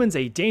were humans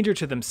a danger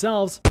to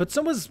themselves, but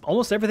so was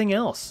almost everything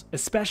else,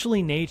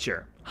 especially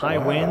nature. High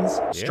winds,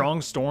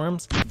 strong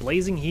storms,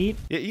 blazing heat.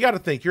 Yeah, you got to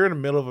think, you're in the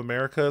middle of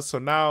America, so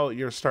now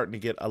you're starting to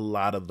get a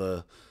lot of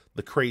the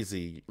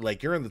crazy,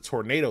 like you're in the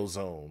tornado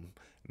zone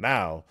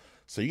now,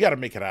 so you got to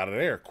make it out of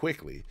there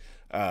quickly.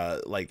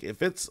 Like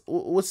if it's,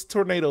 what's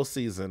tornado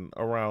season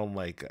around,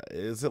 like,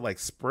 is it like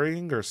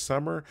spring or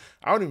summer?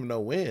 I don't even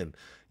know when.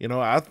 You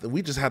know,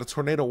 we just had a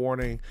tornado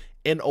warning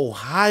in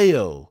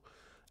Ohio.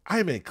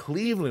 I'm in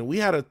Cleveland. We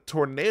had a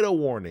tornado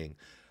warning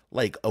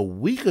like a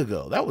week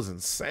ago. That was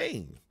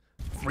insane.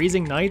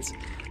 Freezing nights,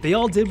 they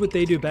all did what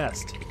they do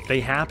best.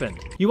 They happened.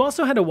 You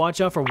also had to watch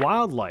out for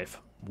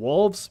wildlife.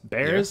 Wolves,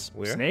 bears,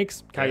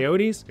 snakes,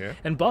 coyotes,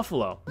 and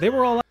buffalo. They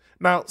were all...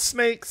 Now,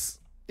 snakes,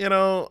 you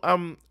know,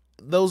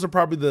 those are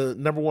probably the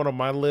number one on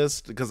my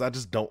list because I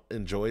just don't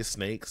enjoy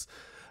snakes.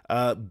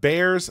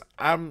 Bears,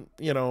 I'm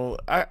getting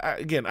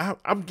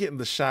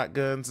the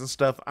shotguns and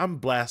stuff. I'm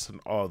blasting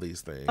all these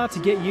things. Out to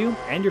get you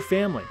and your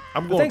family.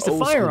 I'm going thanks to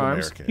old school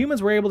firearms, American.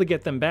 humans were able to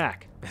get them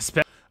back.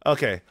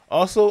 Okay,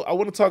 also, I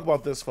want to talk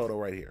about this photo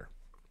right here.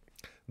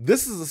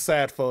 This is a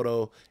sad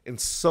photo in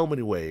so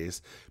many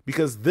ways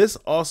because this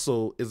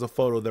also is a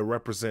photo that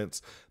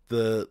represents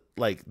the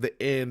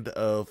end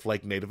of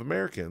like Native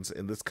Americans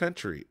in this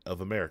country of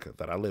America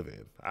that I live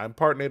in. I'm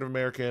part Native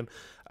American,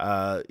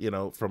 you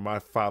know, from my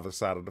father's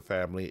side of the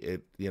family.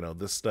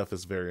 This stuff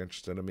is very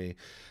interesting to me.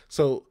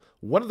 So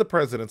one of the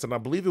presidents, and I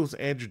believe it was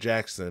Andrew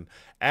Jackson,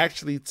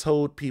 actually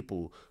told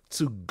people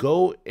to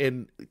go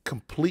and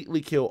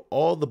completely kill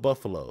all the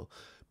buffalo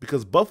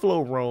because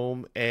buffalo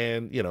roam,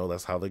 and you know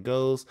that's how that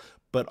goes.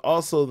 But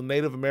also the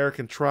Native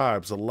American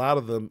tribes, a lot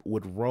of them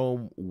would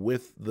roam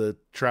with the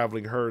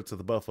traveling herds of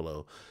the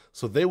buffalo.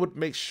 So they would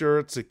make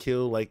sure to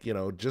kill, like, you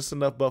know, just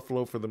enough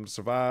buffalo for them to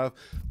survive,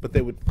 but they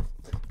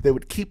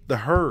would keep the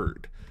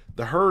herd.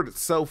 The herd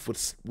itself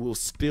will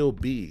still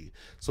be.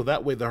 So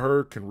that way the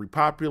herd can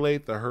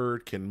repopulate, the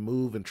herd can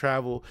move and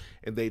travel,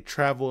 and they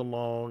travel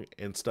along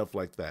and stuff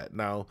like that.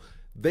 Now,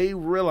 they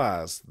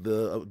realized,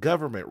 the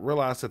government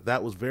realized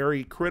that was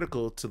very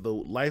critical to the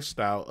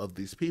lifestyle of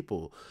these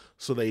people.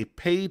 So they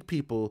paid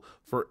people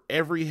for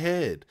every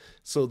head.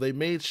 So they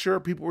made sure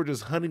people were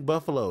just hunting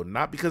buffalo,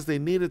 not because they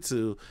needed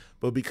to,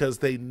 but because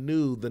they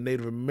knew the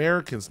Native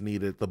Americans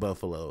needed the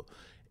buffalo.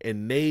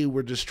 And they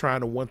were just trying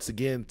to once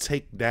again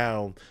take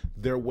down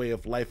their way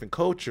of life and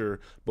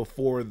culture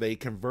before they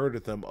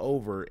converted them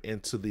over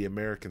into the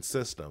American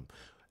system.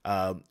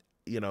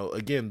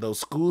 Again,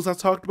 those schools I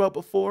talked about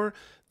before,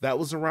 that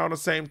was around the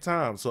same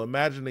time. So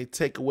imagine they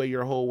take away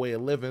your whole way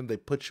of living, they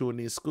put you in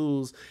these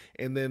schools,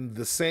 and then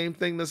the same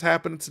thing that's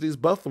happening to these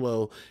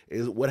buffalo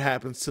is what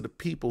happens to the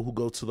people who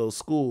go to those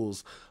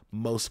schools,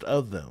 most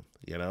of them,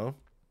 you know?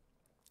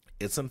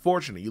 It's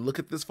unfortunate. You look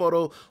at this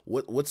photo,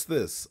 what's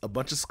this? A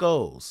bunch of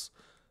skulls.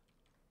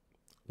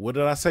 What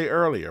did I say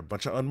earlier? A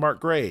bunch of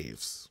unmarked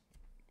graves.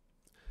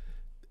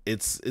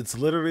 It's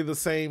literally the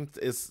same.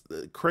 It's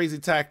crazy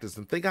tactics.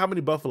 And think of how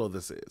many buffalo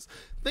this is.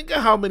 Think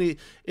of how many,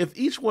 if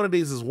each one of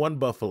these is one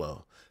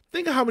buffalo,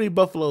 think of how many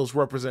buffaloes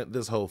represent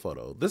this whole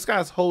photo. This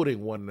guy's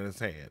holding one in his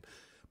hand,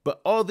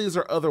 but all these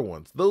are other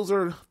ones. Those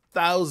are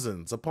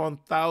thousands upon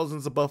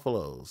thousands of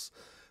buffaloes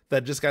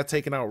that just got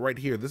taken out right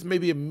here. This may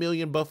be 1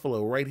 million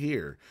buffalo right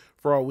here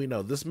for all we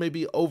know. This may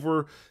be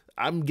over,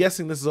 I'm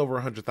guessing this is over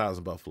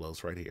 100,000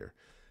 buffaloes right here.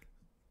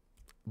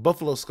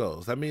 Buffalo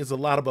skulls. That means a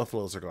lot of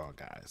buffaloes are gone,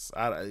 guys.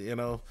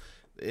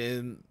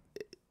 And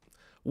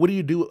what do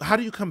you do? How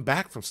do you come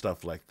back from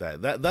stuff like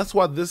that? That's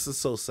why this is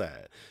so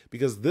sad,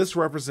 because this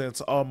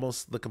represents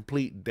almost the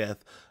complete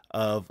death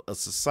of a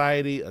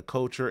society, a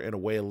culture, and a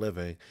way of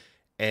living.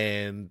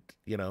 And,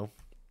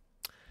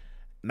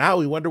 now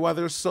we wonder why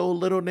there's so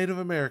little Native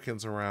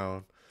Americans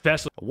around.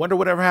 Especially, I wonder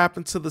whatever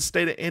happened to the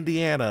state of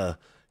Indiana.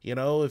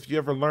 If you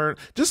ever learn,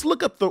 just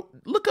look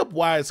up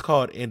why it's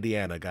called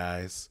Indiana,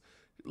 guys.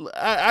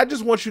 I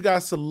just want you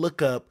guys to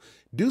look up,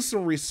 do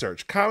some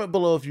research. Comment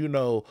below if you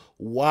know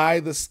why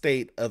the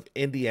state of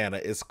Indiana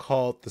is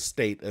called the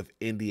state of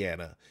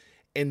Indiana.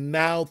 And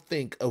now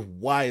think of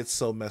why it's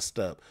so messed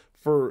up.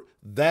 For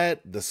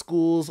that, the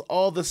schools,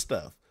 all the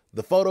stuff.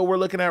 The photo we're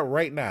looking at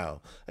right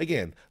now.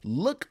 Again,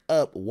 look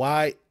up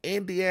why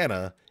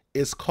Indiana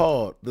is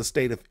called the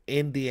state of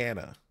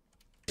Indiana.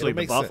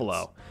 the buffalo.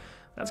 Sense.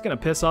 That's going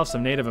to piss off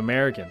some Native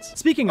Americans.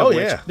 Speaking of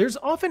which, there's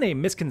often a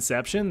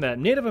misconception that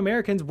Native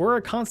Americans were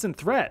a constant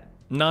threat.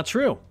 Not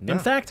true. No. In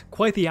fact,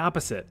 quite the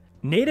opposite.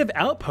 Native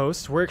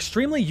outposts were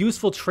extremely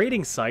useful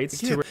trading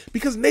sites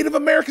because Native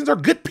Americans are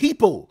good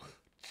people.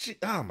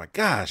 Oh my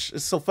gosh,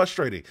 it's so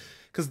frustrating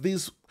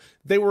because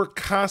they were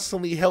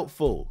constantly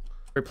helpful.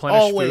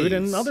 Replenish food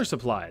and other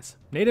supplies.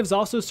 Natives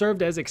also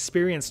served as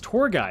experienced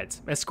tour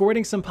guides,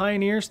 escorting some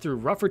pioneers through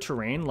rougher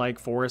terrain like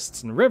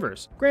forests and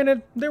rivers.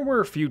 Granted, there were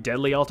a few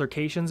deadly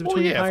altercations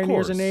between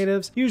pioneers and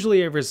natives,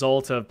 usually a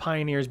result of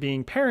pioneers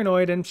being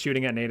paranoid and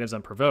shooting at natives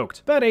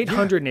unprovoked. About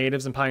 800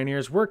 natives and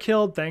pioneers were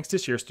killed thanks to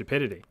sheer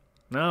stupidity.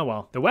 Oh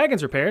well, the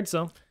wagon's repaired,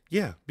 so...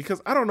 Yeah,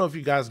 because I don't know if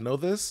you guys know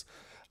this,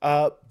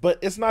 but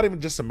it's not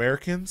even just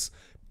Americans.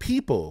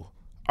 People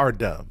are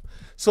dumb.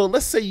 So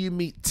let's say you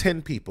meet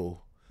 10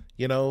 people.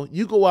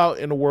 You go out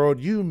in the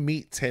world, you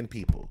meet 10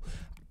 people.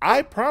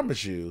 I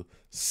promise you,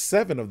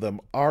 7 of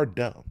them are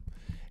dumb.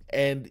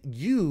 And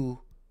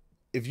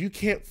if you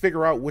can't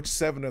figure out which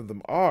 7 of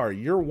them are,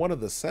 you're one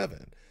of the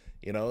 7.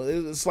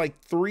 It's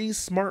like 3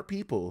 smart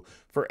people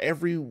for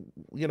every,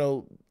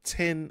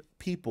 10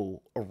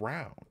 people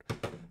around.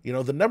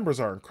 The numbers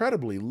are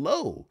incredibly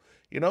low.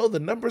 The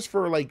numbers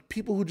for like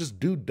people who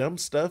just do dumb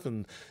stuff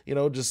and,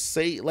 just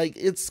say like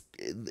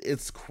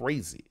it's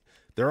crazy.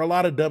 There are a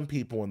lot of dumb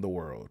people in the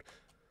world.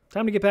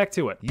 Time to get back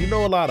to it. You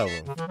know a lot of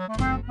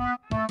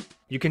them.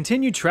 You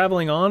continued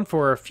traveling on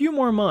for a few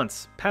more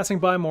months, passing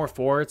by more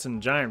forts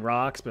and giant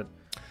rocks, but...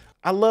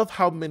 I love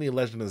how many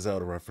Legend of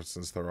Zelda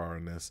references there are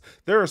in this.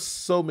 There are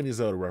so many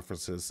Zelda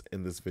references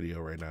in this video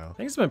right now.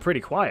 Things have been pretty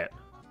quiet.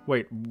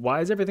 Wait, why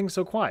is everything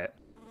so quiet?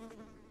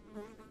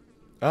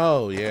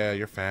 Oh, yeah,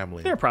 your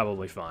family. They're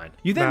probably fine.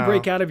 You then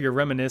break out of your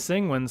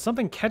reminiscing when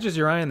something catches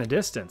your eye in the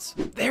distance.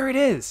 There it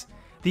is!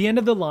 The end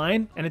of the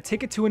line and a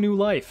ticket to a new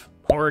life.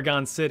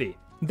 Oregon City.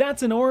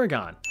 That's in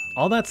Oregon.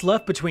 All that's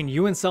left between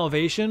you and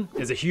salvation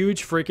is a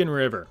huge freaking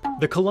river.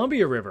 The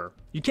Columbia River.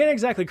 You can't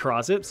exactly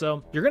cross it,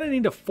 so you're gonna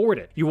need to ford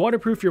it. You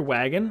waterproof your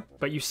wagon,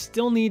 but you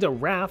still need a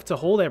raft to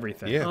hold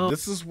everything. Yeah,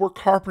 this is where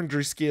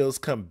carpentry skills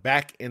come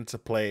back into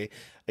play.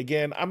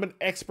 Again, I'm an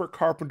expert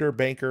carpenter,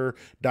 banker,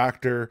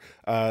 doctor,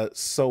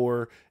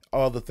 sewer,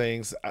 all the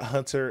things,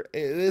 hunter.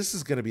 This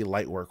is going to be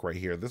light work right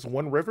here. This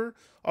one river,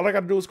 all I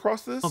got to do is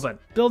cross this. Oh, but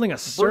building a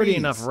sturdy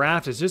enough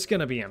raft is just going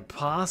to be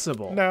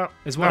impossible. No,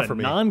 is what a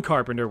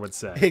non-carpenter would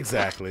say.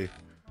 Exactly.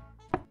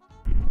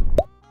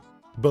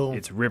 Boom.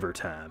 It's river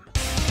time.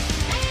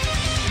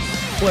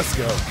 Let's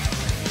go.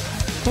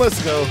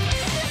 Let's go.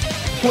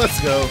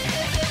 Let's go.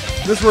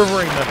 This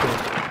river ain't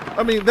nothing.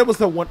 I mean, that was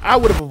the one. I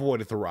would have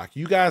avoided the rock.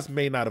 You guys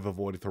may not have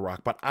avoided the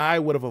rock, but I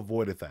would have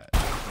avoided that.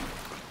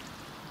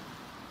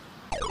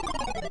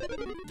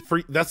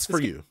 That's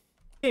for you. This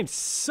game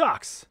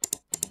sucks.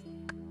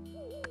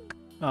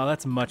 Oh,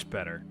 that's much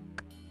better.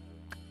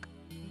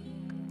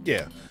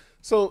 Yeah.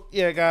 So,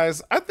 yeah,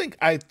 guys, I think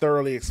I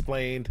thoroughly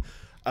explained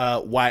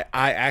why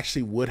I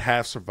actually would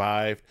have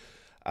survived.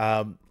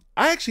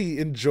 I actually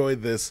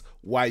enjoyed this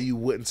Why You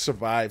Wouldn't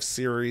Survive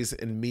series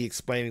and me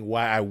explaining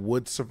why I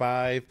would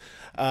survive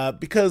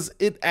because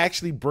it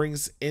actually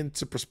brings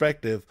into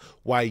perspective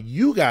why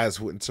you guys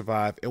wouldn't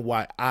survive and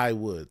why I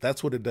would.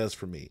 That's what it does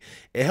for me.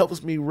 It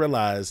helps me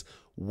realize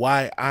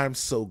why I'm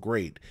so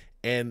great.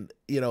 And,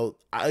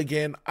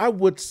 again, I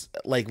would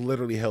like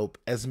literally help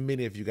as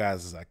many of you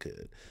guys as I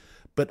could.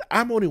 But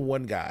I'm only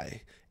one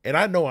guy and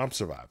I know I'm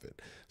surviving.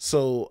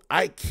 So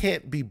I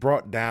can't be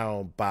brought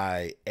down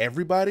by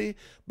everybody,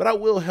 but I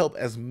will help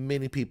as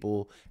many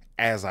people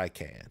as I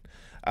can.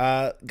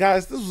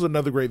 Guys, this was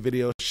another great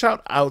video.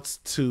 Shout outs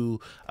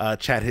to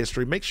Chat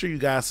History. Make sure you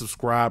guys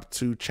subscribe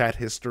to Chat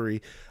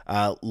History.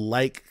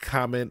 Like,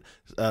 comment,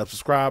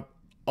 subscribe,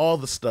 all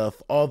the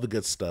stuff, all the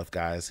good stuff,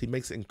 guys. He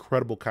makes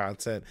incredible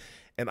content.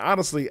 And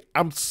honestly,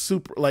 I'm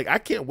super like I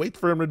can't wait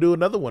for him to do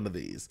another one of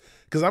these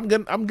because I'm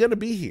gonna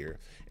be here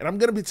and I'm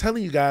gonna be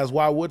telling you guys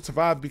why I would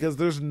survive because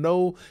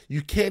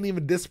you can't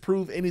even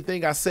disprove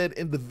anything I said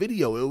in the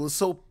video. It was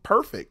so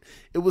perfect.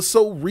 It was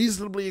so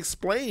reasonably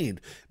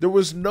explained. There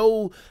was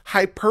no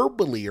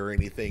hyperbole or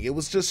anything. It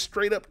was just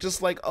straight up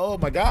just like, oh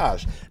my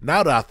gosh.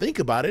 Now that I think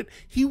about it,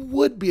 he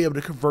would be able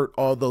to convert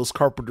all those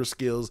carpenter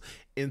skills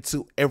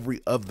into every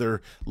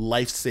other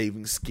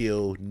life-saving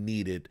skill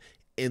needed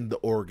in the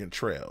Oregon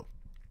Trail.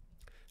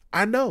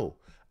 I know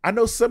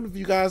some of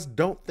you guys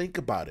don't think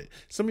about it.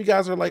 Some of you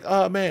guys are like,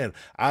 oh man,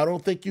 I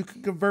don't think you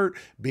can convert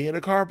being a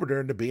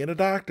carpenter into being a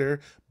doctor.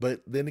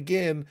 But then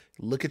again,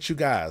 look at you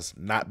guys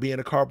not being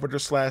a carpenter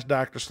 /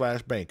 doctor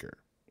 / banker.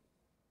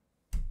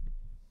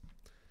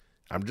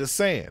 I'm just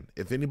saying,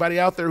 if anybody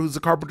out there who's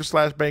a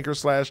carpenter / banker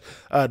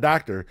 /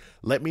 doctor,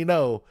 let me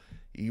know.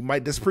 You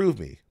might disprove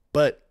me,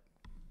 but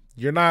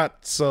you're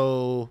not.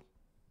 So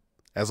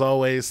as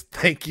always,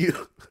 thank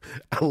you.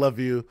 I love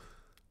you.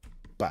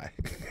 Bye.